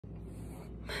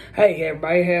Hey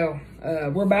everybody,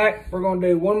 we're back. We're going to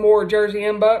do one more jersey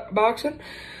unboxing.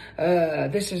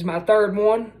 This is my third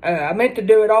one. I meant to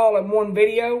do it all in one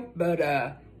video, but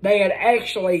they had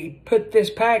actually put this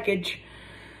package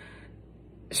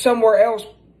somewhere else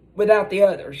without the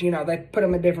others. You know, they put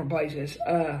them in different places.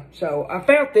 So I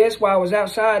found this while I was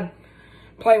outside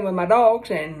playing with my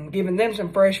dogs and giving them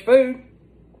some fresh food.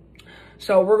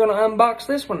 So we're going to unbox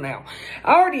this one now.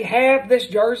 I already have this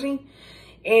jersey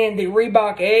in the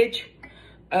Reebok Edge.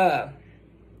 And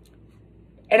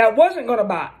I wasn't going to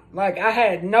buy it. Like, I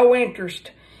had no interest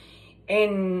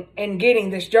in getting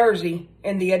this jersey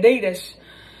in the Adidas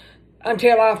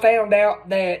until I found out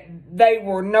that they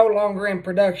were no longer in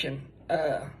production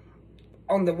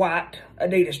on the white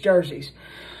Adidas jerseys.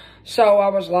 So I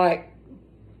was like,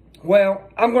 well,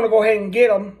 I'm going to go ahead and get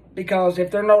them, because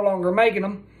if they're no longer making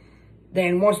them,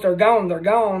 then once they're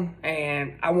gone,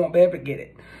 and I won't be able to get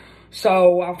it.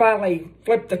 So I finally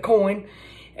flipped the coin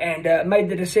and made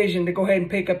the decision to go ahead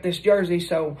and pick up this jersey.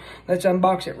 So let's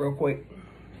unbox it real quick.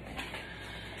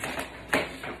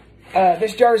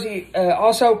 This jersey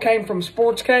also came from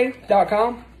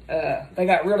sportsk.com. They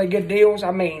got really good deals.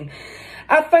 I mean,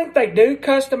 I think they do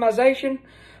customization,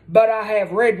 but I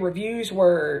have read reviews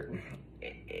where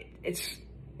it's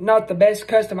not the best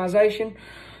customization.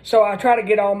 So I try to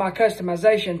get all my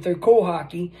customization through Cool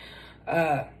Hockey.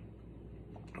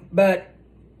 But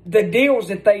the deals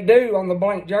that they do on the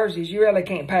blank jerseys, you really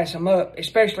can't pass them up,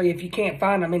 especially if you can't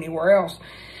find them anywhere else.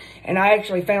 And I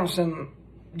actually found some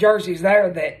jerseys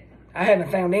there that I haven't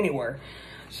found anywhere.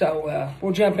 So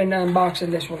we'll jump into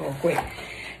unboxing this one real quick.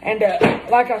 And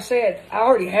like I said, I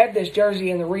already had this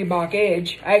jersey in the Reebok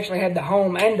Edge. I actually had the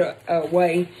home and the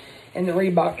away in the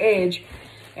Reebok Edge.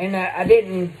 And I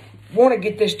didn't want to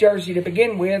get this jersey to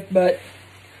begin with, but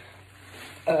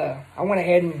I went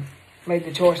ahead and made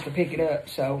the choice to pick it up.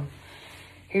 So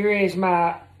here is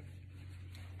my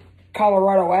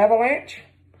Colorado Avalanche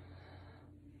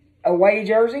away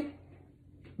jersey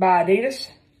by Adidas.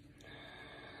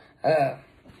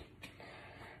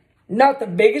 Not the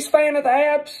biggest fan of the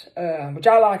Avs, which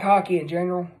I like hockey in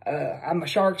general. I'm a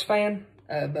Sharks fan,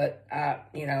 but I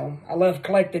love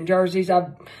collecting jerseys.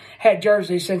 I've had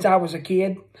jerseys since I was a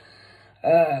kid.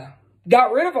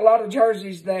 Got rid of a lot of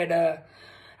jerseys that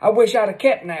I wish I'd have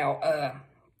kept now.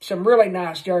 Some really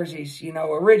nice jerseys,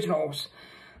 originals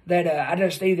that I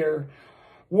just either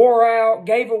wore out,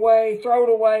 gave away, throw it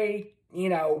away.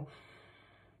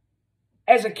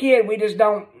 As a kid, we just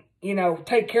don't,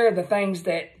 take care of the things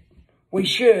that we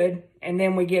should, and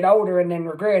then we get older and then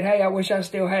regret, hey, I wish I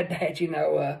still had that,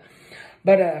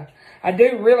 But I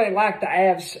do really like the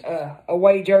Avs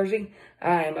away jersey.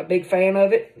 I am a big fan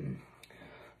of it.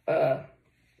 I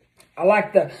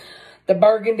like the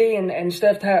burgundy and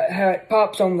stuff, how it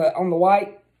pops on the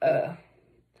white. Yeah,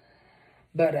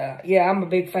 I'm a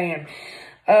big fan.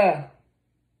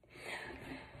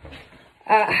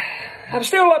 I'm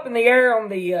still up in the air on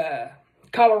the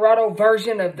Colorado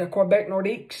version of the Quebec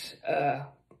Nordiques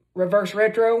reverse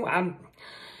retro.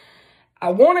 I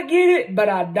want to get it, but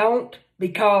I don't,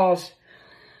 because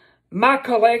my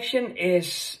collection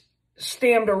is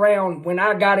stemmed around when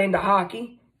I got into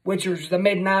hockey, which was the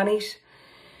mid-90s.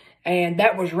 And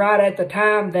that was right at the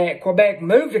time that Quebec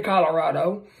moved to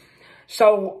Colorado.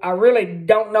 So I really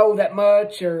don't know that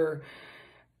much or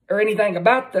anything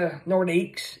about the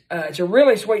Nordiques. It's a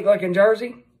really sweet looking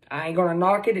jersey. I ain't going to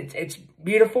knock it. It's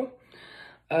beautiful.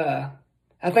 I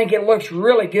think it looks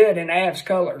really good in Avs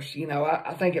colors.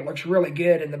 I think it looks really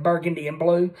good in the burgundy and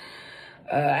blue.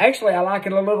 Actually, I like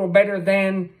it a little better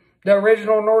than the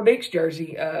original Nordiques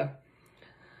jersey. I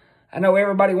know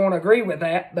everybody won't agree with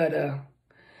that, but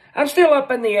I'm still up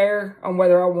in the air on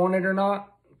whether I want it or not,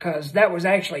 because that was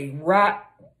actually right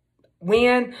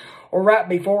when or right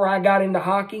before I got into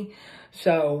hockey.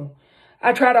 So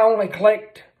I try to only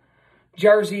collect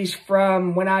jerseys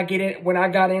from when I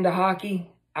got into hockey.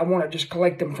 I want to just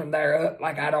collect them from there up.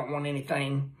 Like, I don't want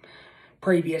anything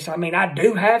previous. I mean, I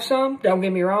do have some, don't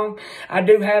get me wrong. I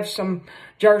do have some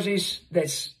jerseys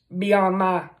that's beyond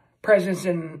my presence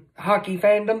in hockey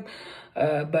fandom.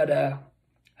 But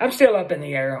I'm still up in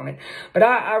the air on it. But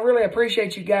I really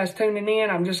appreciate you guys tuning in.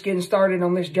 I'm just getting started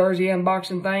on this jersey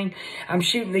unboxing thing. I'm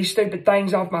shooting these stupid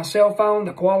things off my cell phone.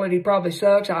 The quality probably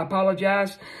sucks. I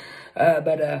apologize.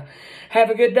 But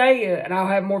have a good day, and I'll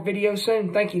have more videos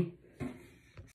soon. Thank you.